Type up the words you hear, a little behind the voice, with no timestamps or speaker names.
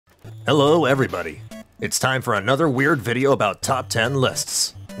Hello everybody. It's time for another weird video about top 10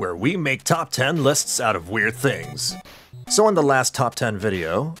 lists, where we make top 10 lists out of weird things. So in the last top 10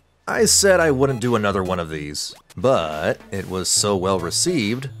 video, I said I wouldn't do another one of these, but it was so well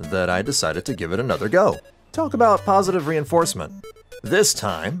received that I decided to give it another go. Talk about positive reinforcement. This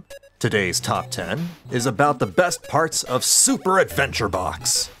time, today's top 10 is about the best parts of Super Adventure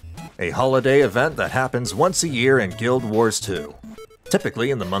Box, a holiday event that happens once a year in Guild Wars 2,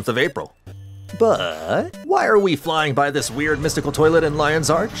 typically in the month of April. But why are we flying by this weird mystical toilet in Lion's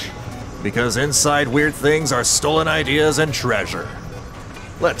Arch? Because inside weird things are stolen ideas and treasure.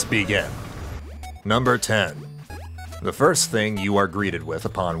 Let's begin. Number 10. The first thing you are greeted with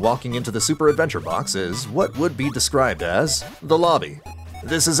upon walking into the Super Adventure Box is what would be described as the lobby.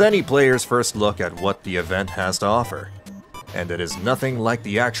 This is any player's first look at what the event has to offer, and it is nothing like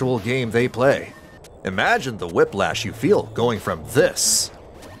the actual game they play. Imagine the whiplash you feel going from this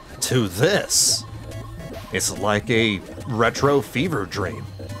to this. It's like a retro fever dream.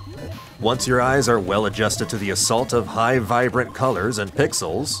 Once your eyes are well adjusted to the assault of high vibrant colors and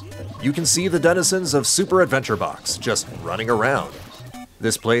pixels, you can see the denizens of Super Adventure Box just running around.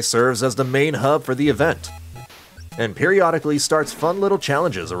 This place serves as the main hub for the event, and periodically starts fun little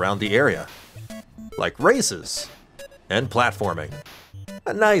challenges around the area, like races and platforming.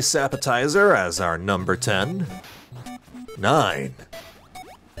 A nice appetizer as our number 10. 9.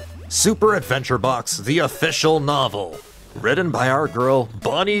 Super Adventure Box, the official novel. Written by our girl,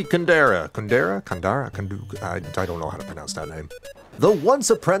 Bonnie Kandera. I don't know how to pronounce that name. The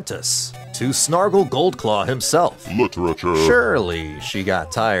once apprentice to Snargle Goldclaw himself. Literature. Surely she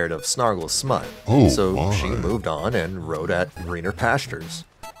got tired of Snargle's smut, so my. she moved on and wrote at greener pastures.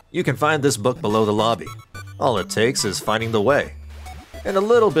 You can find this book below the lobby. All it takes is finding the way, and a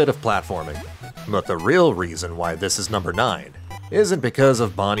little bit of platforming. But the real reason why this is number 9 isn't because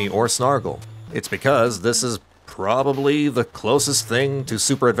of Bonnie or Snargle. It's because this is probably the closest thing to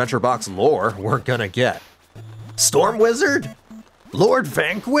Super Adventure Box lore we're gonna get. Storm Wizard? Lord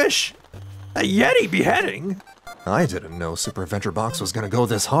Vanquish? A Yeti beheading? I didn't know Super Adventure Box was gonna go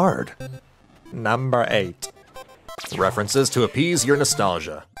this hard. Number 8. References to appease your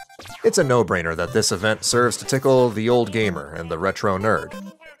nostalgia. It's a no-brainer that this event serves to tickle the old gamer and the retro nerd.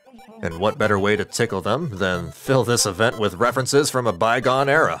 And what better way to tickle them than fill this event with references from a bygone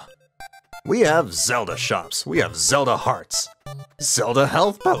era? We have Zelda shops, we have Zelda hearts, Zelda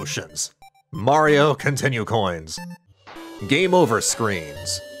health potions, Mario continue coins, game over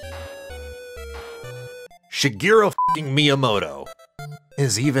screens. Shigeru f***ing Miyamoto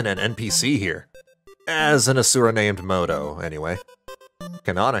is even an NPC here, as an Asura named Moto, anyway.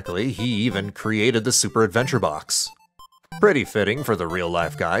 Canonically, he even created the Super Adventure Box. Pretty fitting for the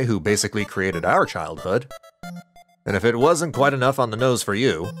real-life guy who basically created our childhood. And if it wasn't quite enough on the nose for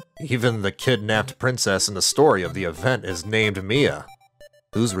you, even the kidnapped princess in the story of the event is named Mia,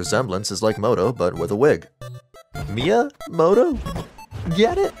 whose resemblance is like Moto but with a wig. Mia? Moto?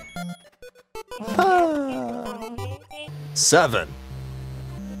 Get it? 7.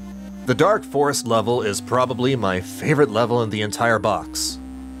 The Dark Forest level is probably my favorite level in the entire box.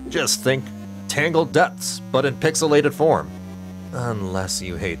 Just think Tangled Depths, but in pixelated form. Unless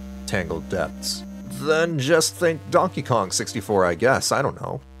you hate Tangled Depths. Then just think Donkey Kong 64, I guess, I don't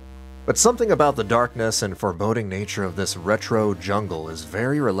know. But something about the darkness and foreboding nature of this retro jungle is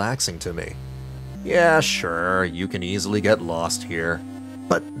very relaxing to me. Yeah, sure, you can easily get lost here,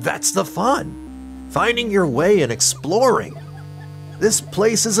 but that's the fun! Finding your way and exploring! This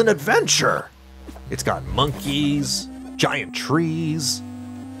place is an adventure! It's got monkeys, giant trees,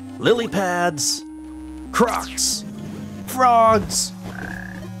 lily pads, crocs, frogs.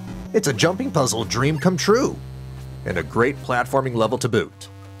 It's a jumping puzzle dream come true, and a great platforming level to boot.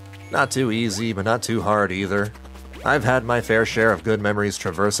 Not too easy, but not too hard either. I've had my fair share of good memories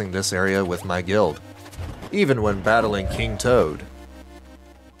traversing this area with my guild, even when battling King Toad.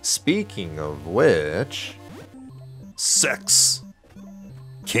 Speaking of which... 6.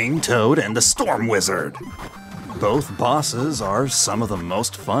 King Toad and the Storm Wizard. Both bosses are some of the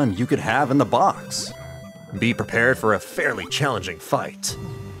most fun you could have in the box. Be prepared for a fairly challenging fight.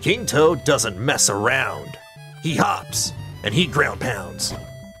 King Toad doesn't mess around. He hops, and he ground pounds.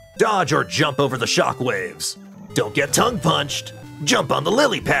 Dodge or jump over the shockwaves. Don't get tongue punched. Jump on the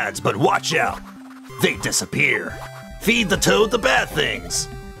lily pads, but watch out. They disappear. Feed the toad the bad things,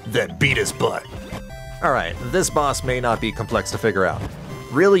 then beat his butt. Alright, this boss may not be complex to figure out.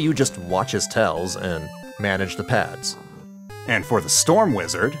 Really, you just watch his tells and manage the pads. And for the Storm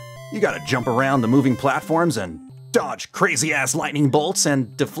Wizard, you gotta jump around the moving platforms and dodge crazy-ass lightning bolts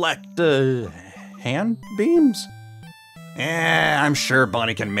and deflect, hand beams? I'm sure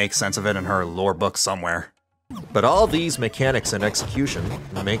Bunny can make sense of it in her lore book somewhere. But all these mechanics and execution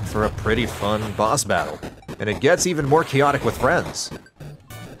make for a pretty fun boss battle, and it gets even more chaotic with friends.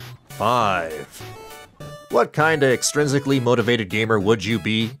 5. What kinda extrinsically motivated gamer would you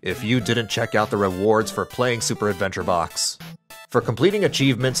be if you didn't check out the rewards for playing Super Adventure Box? For completing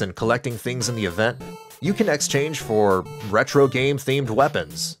achievements and collecting things in the event, you can exchange for retro game-themed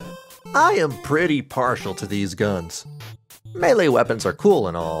weapons. I am pretty partial to these guns. Melee weapons are cool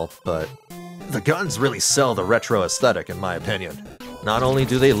and all, but the guns really sell the retro aesthetic in my opinion. Not only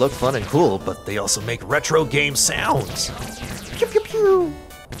do they look fun and cool, but they also make retro game sounds. Pew pew pew.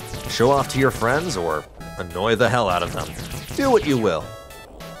 Show off to your friends or annoy the hell out of them. Do what you will.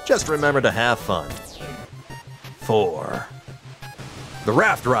 Just remember to have fun. 4. The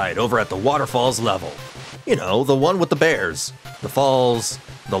raft ride over at the waterfalls level. You know, the one with the bears, the falls,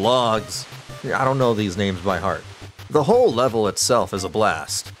 the logs. I don't know these names by heart. The whole level itself is a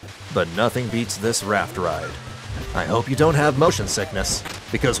blast, but nothing beats this raft ride. I hope you don't have motion sickness,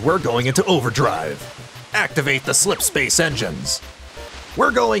 because we're going into overdrive. Activate the slip space engines.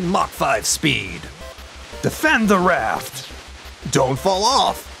 We're going Mach 5 speed. Defend the raft. Don't fall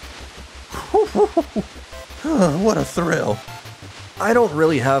off. What a thrill. I don't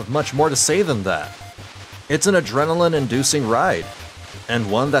really have much more to say than that. It's an adrenaline-inducing ride,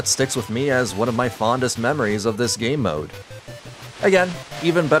 and one that sticks with me as one of my fondest memories of this game mode. Again,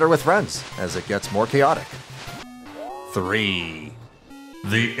 even better with friends, as it gets more chaotic. 3.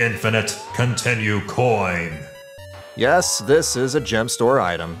 The Infinite Continue Coin. Yes, this is a gem store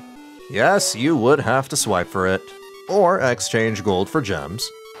item. Yes, you would have to swipe for it, or exchange gold for gems,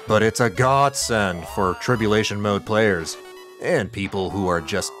 but it's a godsend for Tribulation Mode players, and people who are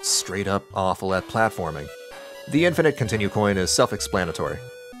just straight up awful at platforming. The Infinite Continue coin is self-explanatory.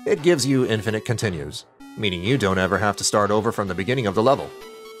 It gives you infinite continues, meaning you don't ever have to start over from the beginning of the level.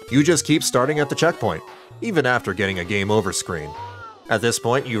 You just keep starting at the checkpoint, even after getting a game over screen. At this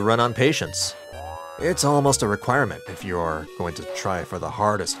point, you run on patience. It's almost a requirement if you're going to try for the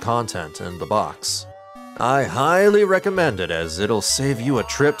hardest content in the box. I highly recommend it, as it'll save you a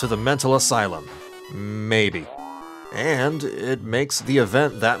trip to the mental asylum. Maybe. And it makes the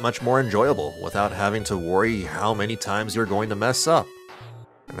event that much more enjoyable without having to worry how many times you're going to mess up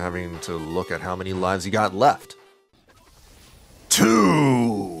and having to look at how many lives you got left.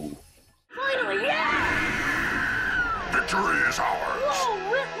 2. Finally, yeah! Victory is ours!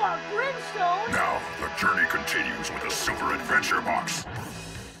 Whoa, Whitlock Brimstone! Now, the journey continues with the Super Adventure Box.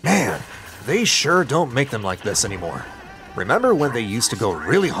 Man, they sure don't make them like this anymore. Remember when they used to go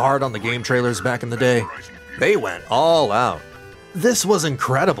really hard on the game trailers back in the day? They went all out. This was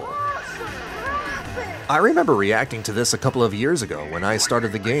incredible. I remember reacting to this a couple of years ago when I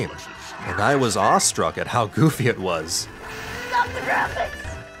started the game, and I was awestruck at how goofy it was. Stop the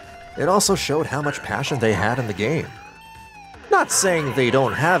graphics! It also showed how much passion they had in the game. Not saying they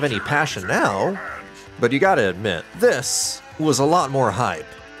don't have any passion now, but you gotta admit, this was a lot more hype.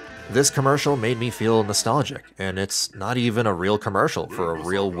 This commercial made me feel nostalgic, and it's not even a real commercial for a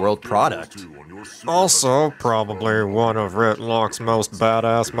real-world product. Also, probably one of Whitlock's most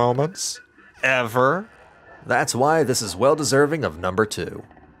badass moments ever. That's why this is well-deserving of number 2.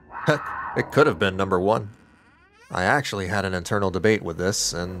 Heck, it could have been number 1. I actually had an internal debate with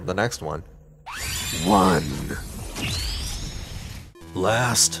this and the next one. 1.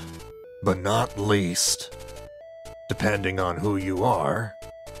 Last, but not least, depending on who you are,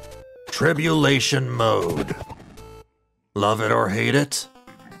 Tribulation Mode. Love it or hate it?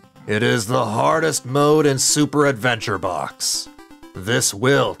 It is the hardest mode in Super Adventure Box. This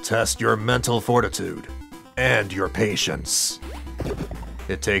will test your mental fortitude and your patience.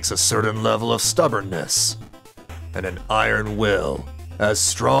 It takes a certain level of stubbornness and an iron will as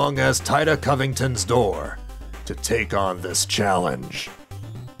strong as Tida Covington's door to take on this challenge.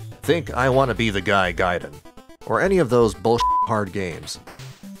 Think I Want to Be the Guy Gaiden, or any of those bullshit hard games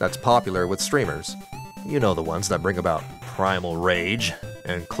that's popular with streamers. You know, the ones that bring about primal rage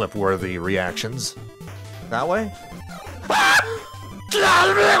and clip-worthy reactions. That way?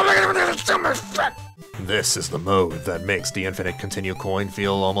 This is the mode that makes the Infinite Continue coin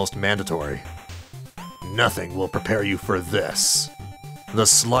feel almost mandatory. Nothing will prepare you for this. The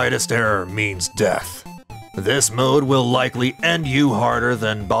slightest error means death. This mode will likely end you harder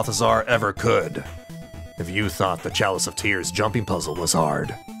than Balthazar ever could. If you thought the Chalice of Tears jumping puzzle was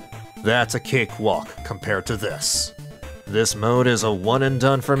hard, that's a cakewalk compared to this. This mode is a one and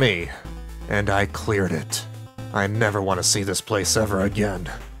done for me, and I cleared it. I never want to see this place ever again.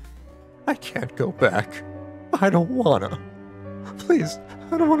 I can't go back. I don't wanna. Please,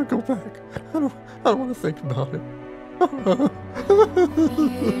 I don't want to go back. I don't want to think about it.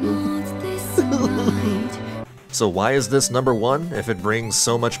 So why is this number one if it brings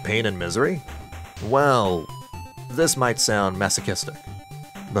so much pain and misery? Well, this might sound masochistic,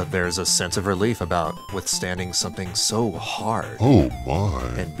 but there's a sense of relief about withstanding something so hard. Oh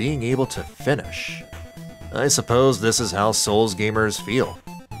my. And being able to finish. I suppose this is how Souls gamers feel.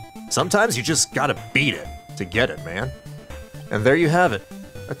 Sometimes you just gotta beat it to get it, man. And there you have it.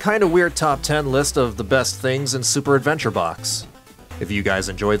 A kinda weird top 10 list of the best things in Super Adventure Box. If you guys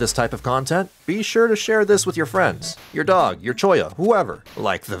enjoy this type of content, be sure to share this with your friends, your dog, your choya, whoever.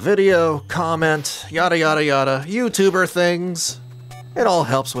 Like the video, comment, yada yada yada, YouTuber things. It all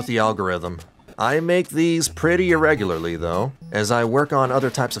helps with the algorithm. I make these pretty irregularly though, as I work on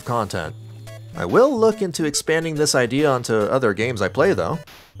other types of content. I will look into expanding this idea onto other games I play though,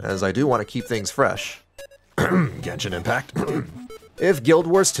 as I do want to keep things fresh. Genshin Impact. If Guild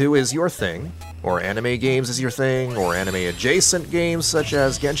Wars 2 is your thing, or anime games is your thing, or anime-adjacent games such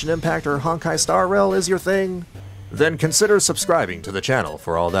as Genshin Impact or Honkai Star Rail is your thing, then consider subscribing to the channel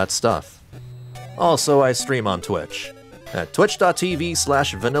for all that stuff. Also, I stream on Twitch, at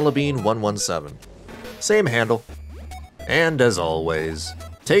twitch.tv/Vanillabean117. Same handle. And as always,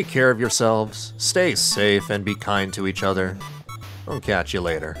 take care of yourselves, stay safe, and be kind to each other. I'll catch you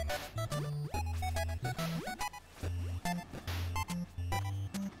later.